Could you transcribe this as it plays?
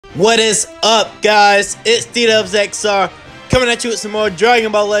What is up, guys? It's D-Dubs coming at you with some more Dragon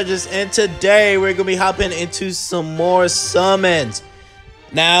Ball Legends, and today we're gonna be hopping into some more summons.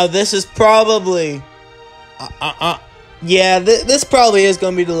 Now, this is probably this probably is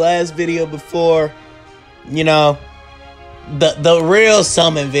gonna be the last video before, you know, the real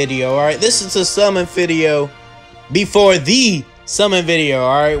summon video. All right, this is a summon video before the summon video.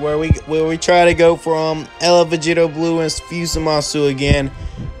 All right, where we try to go from Ella, Vegito Blue, and Fusamasu again.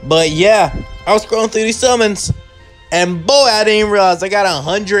 But yeah, I was scrolling through these summons, and boy, I didn't even realize I got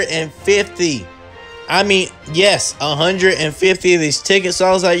 150. I mean, yes, 150 of these tickets. So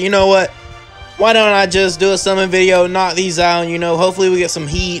I was like, you know what? Why don't I just do a summon video, knock these out, you know, hopefully we get some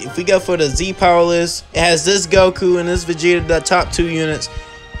heat. If we go for the Z power list, it has this Goku and this Vegeta, the top 2 units.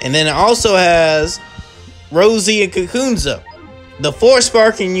 And then it also has Rosie and Kakunza. The 4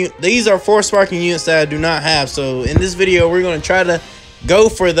 sparking these are 4 sparking units that I do not have. So in this video, we're going to try to go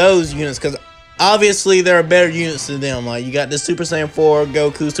for those units, because obviously there are better units than them. Like, you got this Super Saiyan 4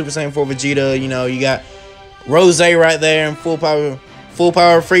 Goku, Super Saiyan 4 Vegeta, you know, you got Rose right there and full power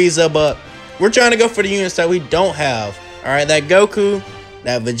Frieza. But we're trying to go for the units that we don't have. All right, that Goku,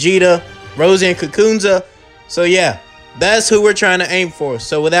 that Vegeta, Rose, and Kakunza. So yeah, that's who we're trying to aim for.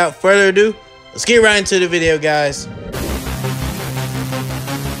 So without further ado, let's get right into the video, guys.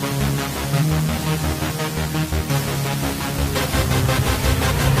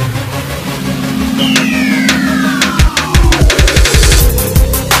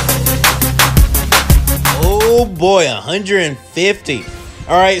 Oh boy, 150.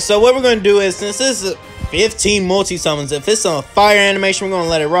 All right, so what we're going to do is, since this is 15 multi-summons, if it's a fire animation, we're going to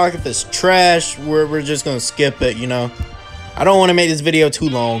let it rock. If it's trash, we're just going to skip it, you know. I don't want to make this video too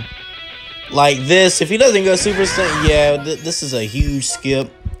long. Like this, if he doesn't go Super Saiyan, yeah, this is a huge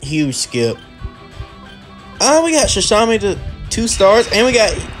skip. Huge skip. Oh, we got Shishami to 2 stars, and we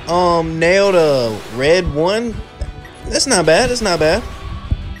got Nail to red 1. That's not bad. That's not bad.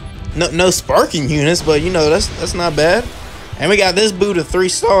 No sparking units, but you know, that's not bad. And we got this Boo to 3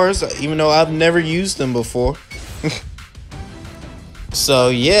 stars, even though I've never used them before. So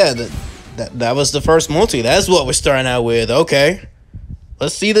yeah, that was the first multi. That's what we're starting out with. Okay,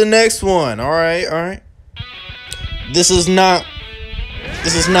 let's see the next one. All right. This is not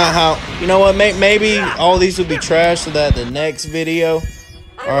how, you know what? Maybe all these will be trash, so that the next video,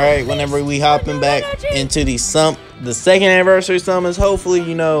 all right, whenever we hopping back into the second anniversary summons, hopefully,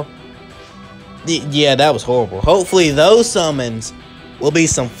 you know. Yeah, that was horrible. Hopefully those summons will be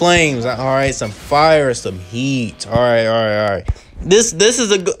some flames. All right, some fire, some heat. All right. This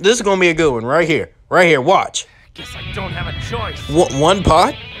is gonna be a good one right here. Watch. Guess I don't have a choice. One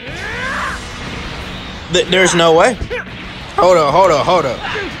pot? There's no way. Hold up.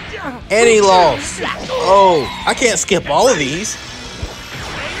 And he lost. Oh, I can't skip all of these.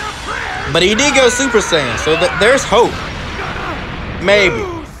 But he did go Super Saiyan, so there's hope. Maybe.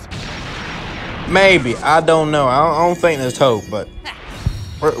 I don't know. I don't think there's hope, but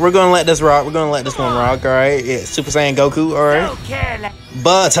we're gonna let this rock. We're gonna let this one rock. All right. Yeah, Super Saiyan Goku. All right.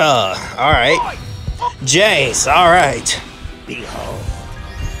 But all right. Jace. All right. Behold.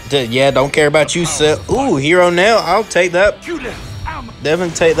 Yeah, don't care about you, Seth. Ooh, Hero Nail. I'll take that.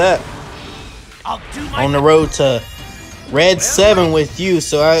 Definitely take that. On the road to red 7 with you,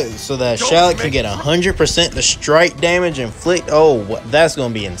 so that Shoutout can get 100% the strike damage inflict. Oh, that's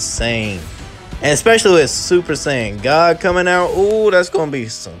gonna be insane. And especially with Super Saiyan God coming out, ooh, that's gonna be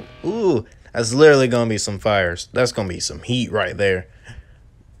some. Ooh, that's literally gonna be some fires. That's gonna be some heat right there.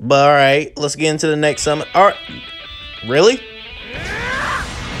 But all right, let's get into the next summon. All right, really?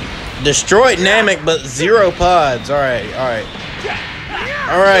 Destroyed Namek, but 0 pods. All right.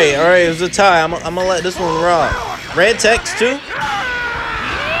 It was a tie. I'm gonna let this one rock. Red text too.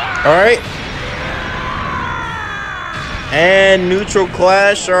 All right. And neutral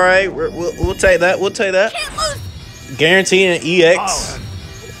clash. All right, we'll take that. Guaranteed an EX.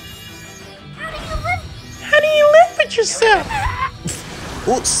 How do you live with yourself?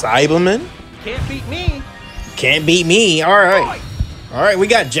 Ooh, Cyberman. Can't beat me. All right. We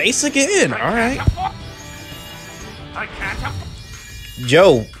got Jace again. All right.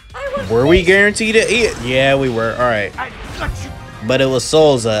 Joe, were we guaranteed to eat? Yeah, we were. All right. But it was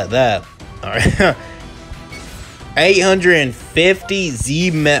Souls at that. All right. 850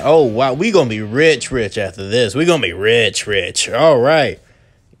 Z-Met. Oh, wow. We gonna be rich after this. We gonna be rich. All right.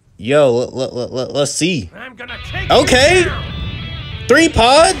 Yo, let's see. Okay. 3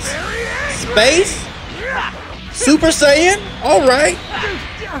 pods. Space. Super Saiyan. All right.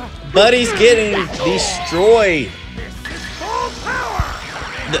 Buddy's getting destroyed.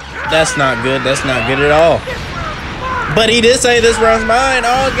 That's not good. That's not good at all. But he did say this round's mine.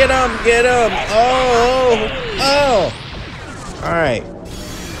 Oh, get him, get him. Oh. All right.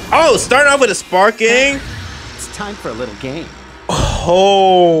 Oh, starting off with a sparking. It's time for a little game.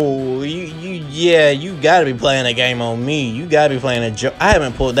 Oh, you gotta be playing a game on me. You gotta be playing a joke. I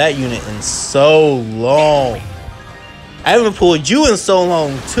haven't pulled that unit in so long. I haven't pulled you in so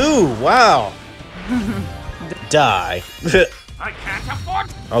long too. Wow. Die. I can't afford.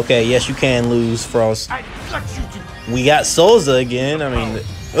 Okay, yes, you can lose, Frost. I got you to. We got Souza again. I mean,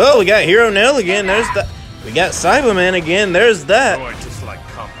 oh, we got Hero Nail again. There's that. We got Cyberman again. There's that. Oh, I just like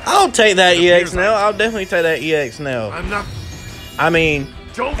combat. I'll take that EX now. I'll definitely take that EX now. I'm not. I mean,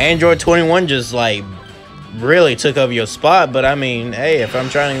 Don't. Android 21 just like really took over your spot. But I mean, hey, if I'm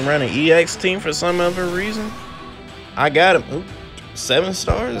trying to run an EX team for some other reason, I got him. Ooh, 7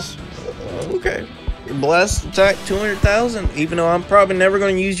 stars. Okay. Blast attack 200,000. Even though I'm probably never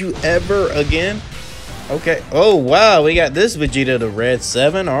going to use you ever again. Okay. Oh, wow. We got this Vegeta to red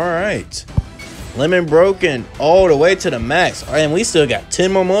 7. All right. Lemon broken all the way to the max. All right, and we still got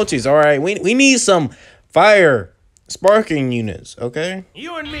 10 more multis. All right. We need some fire sparking units. Okay.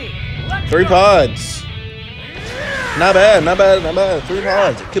 You and me. 3 pods. Not bad. Not bad. Not bad. 3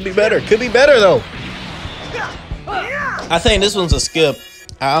 pods. It could be better. Could be better, though. I think this one's a skip.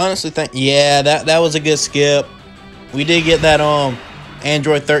 I honestly think, yeah, that was a good skip. We did get that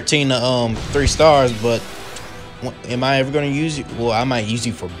Android 13 to 3 stars, but am I ever gonna use you? Well, I might use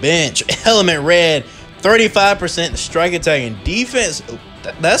you for bench. Element red, 35% strike attack and defense.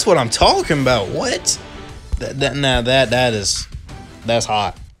 That's what I'm talking about. What? That's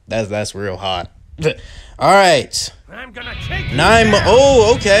hot. That's real hot. All right. I'm gonna take you 9. down.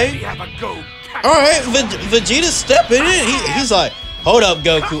 Oh, okay. Have a go. All right, Vegeta's stepping in. He's like, hold up,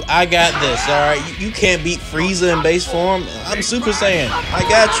 Goku. I got this. All right, you can't beat Frieza in base form. I'm Super Saiyan. I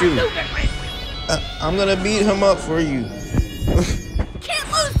got you. I'm gonna beat him up for you.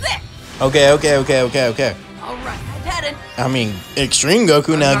 Can't lose this. Okay. All right, I've had it. I mean, Extreme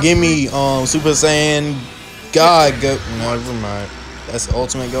Goku. Now give me Super Saiyan God Goku. No, never mind. That's the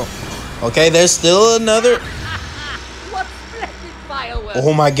ultimate goal. Okay, there's still another. What splendid fireworks.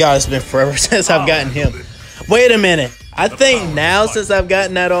 Oh my God, it's been forever since I've gotten him. Wait a minute. I think now since I've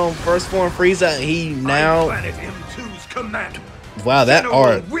gotten that first form Frieza, he now. Planet M2's command. Wow, that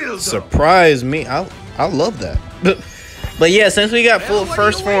art surprised me. I love that. But yeah, since we got full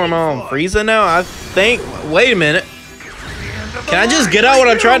first form Frieza now, I think. Wait a minute. Can I just get out what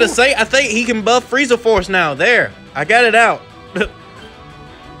I'm trying to say? I think he can buff Frieza Force now. There, I got it out.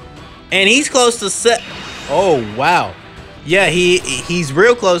 And he's close to set. Oh wow, yeah, he's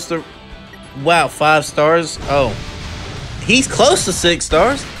real close to. Wow, 5 stars. Oh, he's close to 6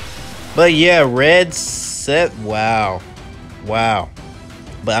 stars. But yeah, red set. Wow.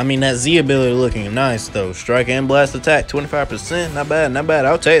 But I mean, that Z ability looking nice though. Strike and blast attack 25%. Not bad.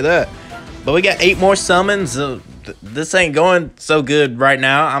 I'll take that. But we got 8 more summons. This ain't going so good right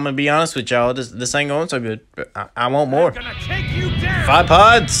now. I'm gonna be honest with y'all. This ain't going so good. I want more. I'm gonna take you down. 5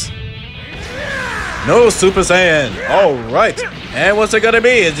 pods. No Super Saiyan. All right. And what's it gonna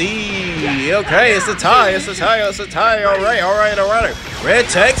be? Is he okay? It's a tie. All right. Red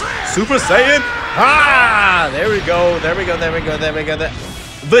text. Super Saiyan. Ah! There we go.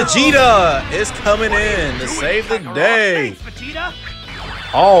 Vegeta is coming in to save the day.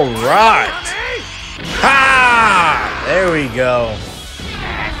 All right. Ha! There we go.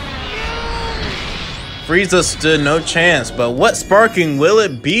 Frieza stood no chance, but what sparking will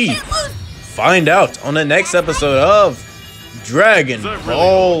it be? Find out on the next episode of Dragon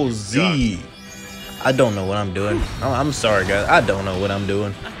Ball Z. I don't know what I'm doing. I'm sorry, guys. I don't know what I'm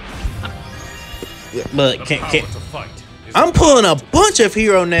doing. But I'm pulling a bunch of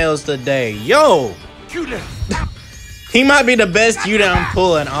hero nails today. Yo. He might be the best unit I'm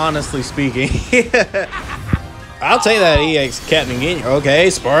pulling, honestly speaking. I'll take that EX Captain Ginyu. Okay,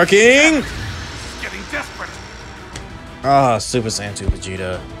 sparking. Getting desperate. Ah, Super Saiyan 2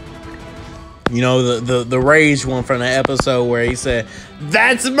 Vegeta. You know, the rage one from the episode where he said,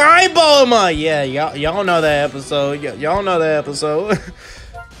 "That's my Bulma." Yeah, y'all know that episode. Y'all know that episode.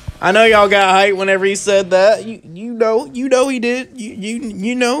 I know y'all got hyped whenever he said that. You know he did.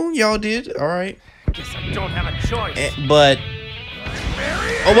 You know y'all did. All right. Guess I don't have a choice. But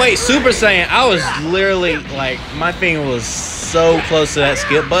oh wait, Super Saiyan. I was literally like, my finger was so close to that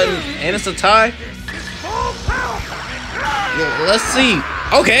skip button, and it's a tie. Let's see.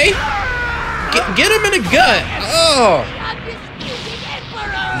 Okay. Get him in the gut. Oh.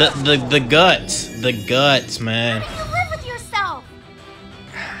 The guts, man. How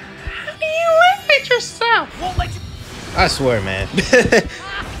do you live with yourself? Won't let you. I swear, man.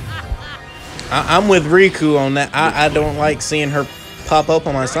 I'm with Riku on that. I don't like seeing her pop up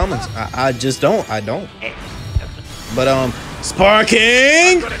on my summons. I just don't. I don't. But Sparking.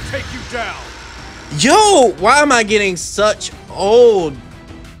 I'm gonna take you down. Yo, why am I getting such old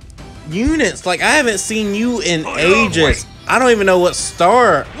units? Like, I haven't seen you in ages. I don't even know what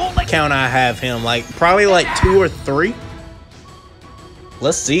star count I have him. Like, probably like 2 or 3.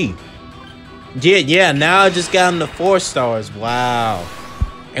 Let's see. Yeah, now I just got him to 4 stars. Wow.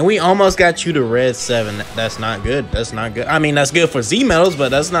 And we almost got you to red 7. That's not good. That's not good. I mean, that's good for Z medals, but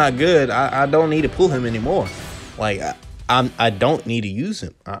that's not good. I don't need to pull him anymore. Like, I don't need to use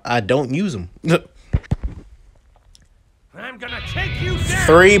him. I don't use him. I'm gonna take you down.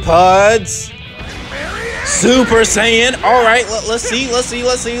 3 pods. Super Saiyan. All right, let's see.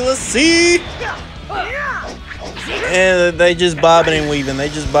 And they just bobbing and weaving.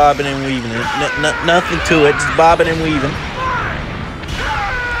 Nothing to it. Just bobbing and weaving.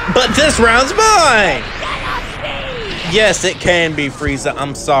 But this round's mine. Yes, it can be, Frieza.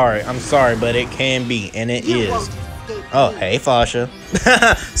 I'm sorry, but it can be, and it is. Oh, hey, Fasha.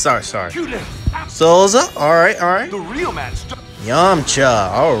 sorry. Souza. All right. The real man's Yamcha.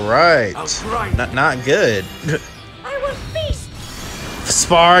 All right. Not good. I will feast.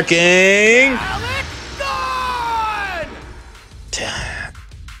 Sparking.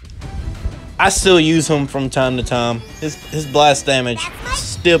 I still use him from time to time. His blast damage is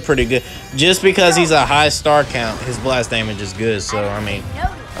still pretty good. Just because he's a high star count, his blast damage is good. So I mean,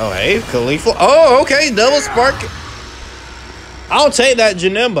 oh hey, Khalifa. Oh okay, double spark. I'll take that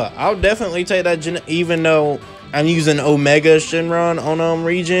Janemba. I'll definitely take that even though I'm using Omega Shenron on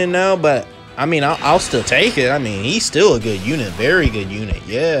regen now, but I mean I'll still take it. I mean he's still a good unit, very good unit.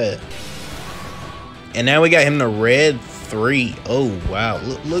 Yeah. And now we got him to red 3. Oh wow,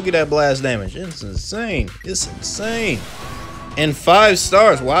 look at that blast damage. It's insane. And 5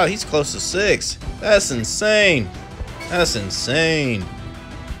 stars. Wow, he's close to 6. That's insane.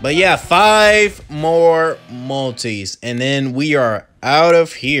 But yeah, 5 more multis and then we are out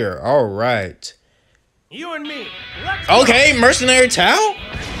of here. All right, you and me. Okay, Mercenary Tao,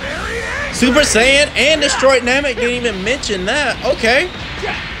 Super Saiyan, and Destroyed Namek. Didn't even mention that. Okay,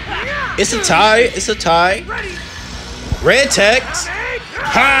 it's a tie. Red text.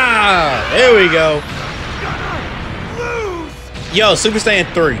 Ha! There we go. Yo, Super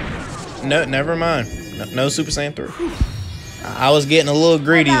Saiyan 3. No, never mind. No Super Saiyan 3. I was getting a little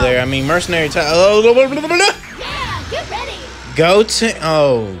greedy there. I mean, Mercenary Tao. Oh, Yeah, get ready. go to.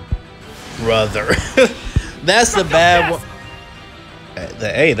 Oh, brother. That's the bad one.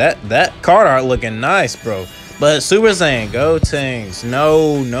 Hey, that card art looking nice, bro. But Super Saiyan, go Tings.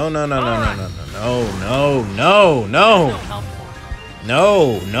 No.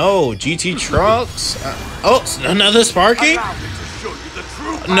 GT Trunks. Oh, another Sparky.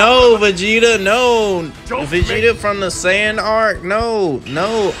 No, Vegeta. No, Vegeta from the Saiyan arc. No.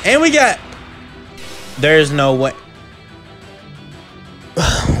 And we got. There's no way.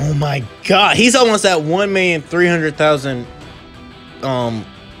 Oh my God, he's almost at 1,300,000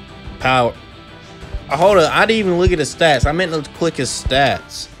 power. Hold on, I didn't even look at his stats. I meant to click his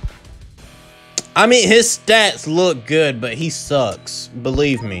stats. I mean, his stats look good, but he sucks.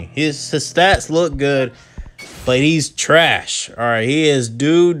 Believe me, his stats look good, but he's trash. All right, he is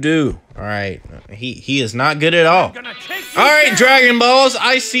doo. All right, he is not good at all. All right, Dragon Balls,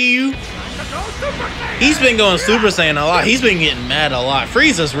 I see you. He's been going Super Saiyan a lot. He's been getting mad a lot.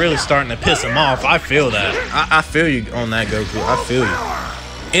 Frieza's really starting to piss him off. I feel that. I feel you on that, Goku. I feel you.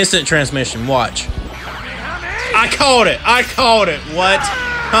 Instant transmission. Watch. I called it. What?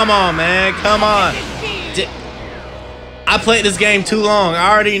 Come on, man. Come on. I played this game too long.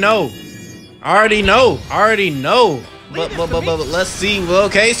 I already know. But let's see.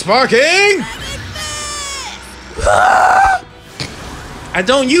 Okay, Sparking. I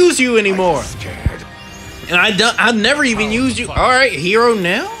don't use you anymore. And I've never even used you. All right, hero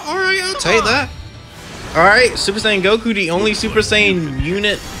now. All right, I'll take that. All right, Super Saiyan Goku, the only Super Saiyan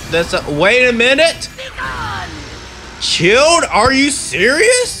unit that's wait a minute. Chilled? Are you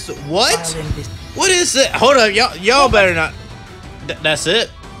serious? What? What is it? Hold up, y'all better not. That's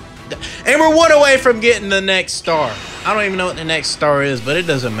it. And we're 1 away from getting the next star. I don't even know what the next star is, but it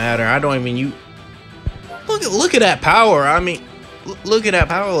doesn't matter. I don't even use. Look at that power. I mean, look at that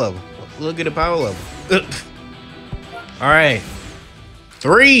power level. Look at the power level. All right,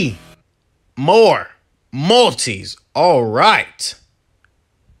 3 more multis. All right.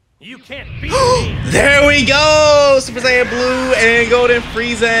 You can't beat me. There we go. Super Saiyan Blue and Golden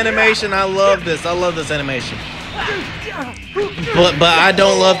Frieza animation. I love this animation. But I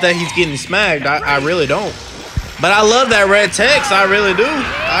don't love that he's getting smacked. I really don't. But I love that red text. I really do.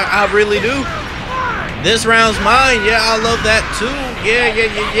 I really do. This round's mine. Yeah, I love that too.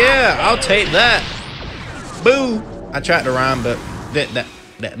 Yeah. I'll take that. Boo. I tried to rhyme, but that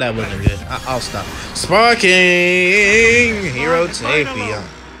wasn't good. I'll stop. Sparking Hero Tapion.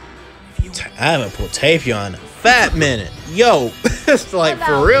 I haven't pulled Tapion in a fat minute. Yo, it's like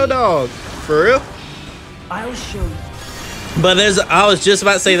for real, dog. For real. I'll show you. But I was just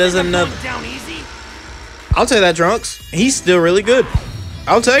about to say there's another. Down easy. I'll take that, Trunks. He's still really good.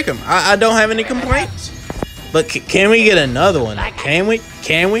 I'll take him. I don't have any complaints. But can we get another one? Can we?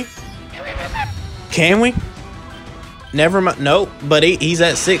 Never mind. Nope. But he's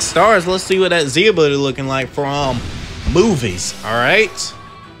at 6 stars. Let's see what that Z ability looking like from movies. All right.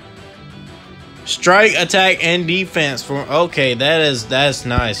 Strike, attack, and defense. Okay, that's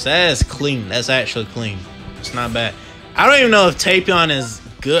nice. That is clean. That's actually clean. It's not bad. I don't even know if Tapion is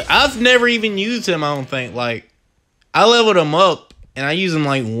good. I've never even used him, I don't think. Like, I leveled him up, and I used him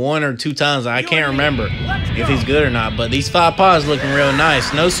like 1 or 2 times. I can't remember if he's good or not. But these 5 paws looking real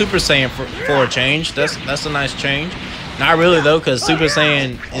nice. No Super Saiyan for a change. That's a nice change. Not really, though, because Super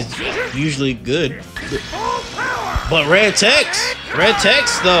Saiyan is usually good. But red text. Red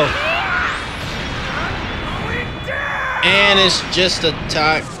text, though. And it's just a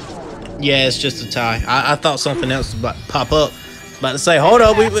tie. Yeah, it's just a tie. I thought something else was about to pop up. About to say, hold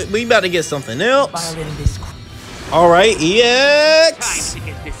up, we about to get something else. All right, EX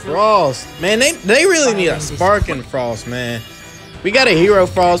Frost. Man, they really need a Sparking Frost, man. We got a Hero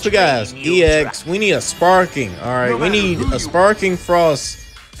Frost. We got EX. We need a Sparking. All right, we need a Sparking Frost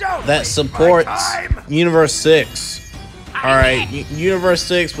that supports Universe 6. All right, Universe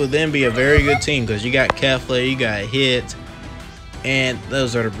 6 would then be a very good team because you got Kefla, you got Hit, and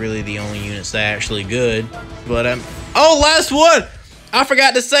those are really the only units that are actually good. But oh, last one! I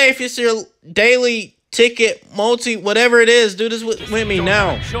forgot to say, if it's your daily ticket, multi, whatever it is, do this with me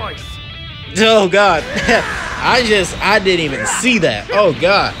now. Oh God, I didn't even see that. Oh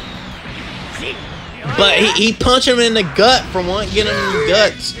God. But he punched him in the gut from one getting him in the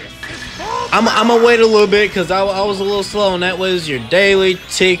guts. I'm gonna wait a little bit because I was a little slow, and that was your daily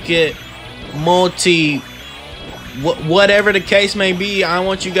ticket, multi, whatever the case may be. I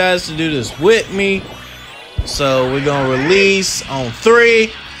want you guys to do this with me. So we're gonna release on 3,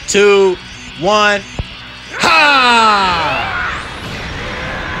 2, 1. Ha!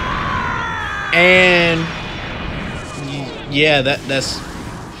 And yeah, that's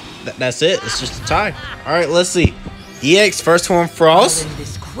it. It's just a tie. All right, let's see. EX first one, Frost.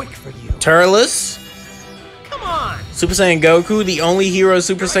 Turles. Come on. Super Saiyan Goku, the only hero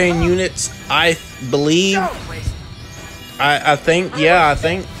Super Saiyan units, I believe. I think, yeah, I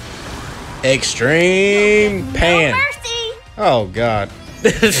think. Extreme Pan. No mercy. Oh God.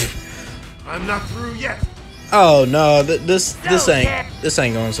 I'm not through yet. Oh no, this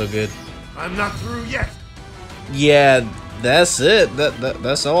ain't going so good. I'm not through yet. Yeah, that's it.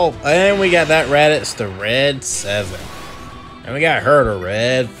 That's all. And we got that Raditz to red 7. And we got her to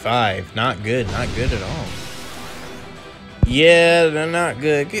red 5. Not good. Not good at all. Yeah, they're not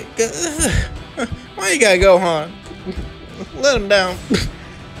good. Why you gotta go, Han? Let him down.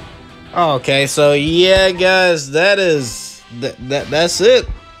 Okay, so yeah, guys, that's it.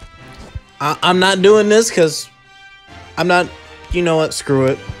 I'm not doing this because I'm not. You know what? Screw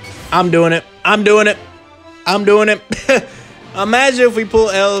it. I'm doing it. I'm doing it. I'm doing it. Imagine if we pull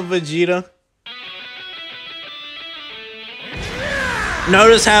El Vegeta.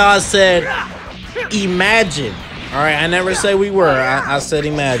 Notice how I said imagine. Alright, I never say we were. I said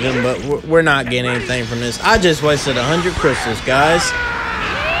imagine, but we're not getting anything from this. I just wasted 100 crystals, guys.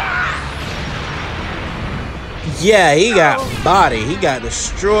 Yeah, he got body. He got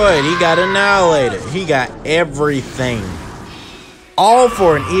destroyed. He got annihilated. He got everything. All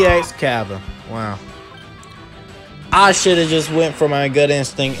for an EX Kappa. Wow. I should have just went for my gut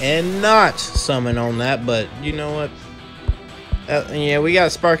instinct and not summon on that, but you know what? Yeah, we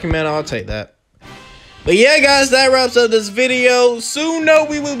got Sparking Metal. I'll take that. But yeah, guys, that wraps up this video. Soon, no,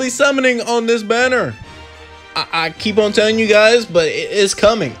 we will be summoning on this banner. I keep on telling you guys, but it's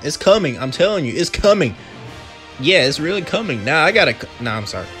coming. It's coming. I'm telling you, it's coming. Yeah, it's really coming. Now I gotta. No, I'm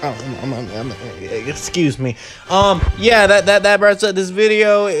sorry. Excuse me. Yeah, that wraps up this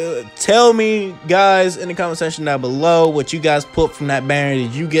video. Tell me, guys, in the comment section down below what you guys put from that banner.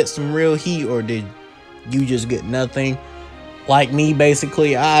 Did you get some real heat, or did you just get nothing? Like me,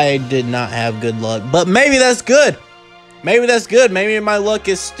 basically, I did not have good luck. But maybe that's good. Maybe that's good. Maybe my luck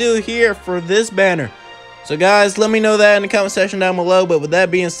is still here for this banner. So, guys, let me know that in the comment section down below. But with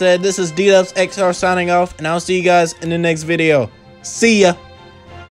that being said, this is DDubs XR signing off. And I'll see you guys in the next video. See ya.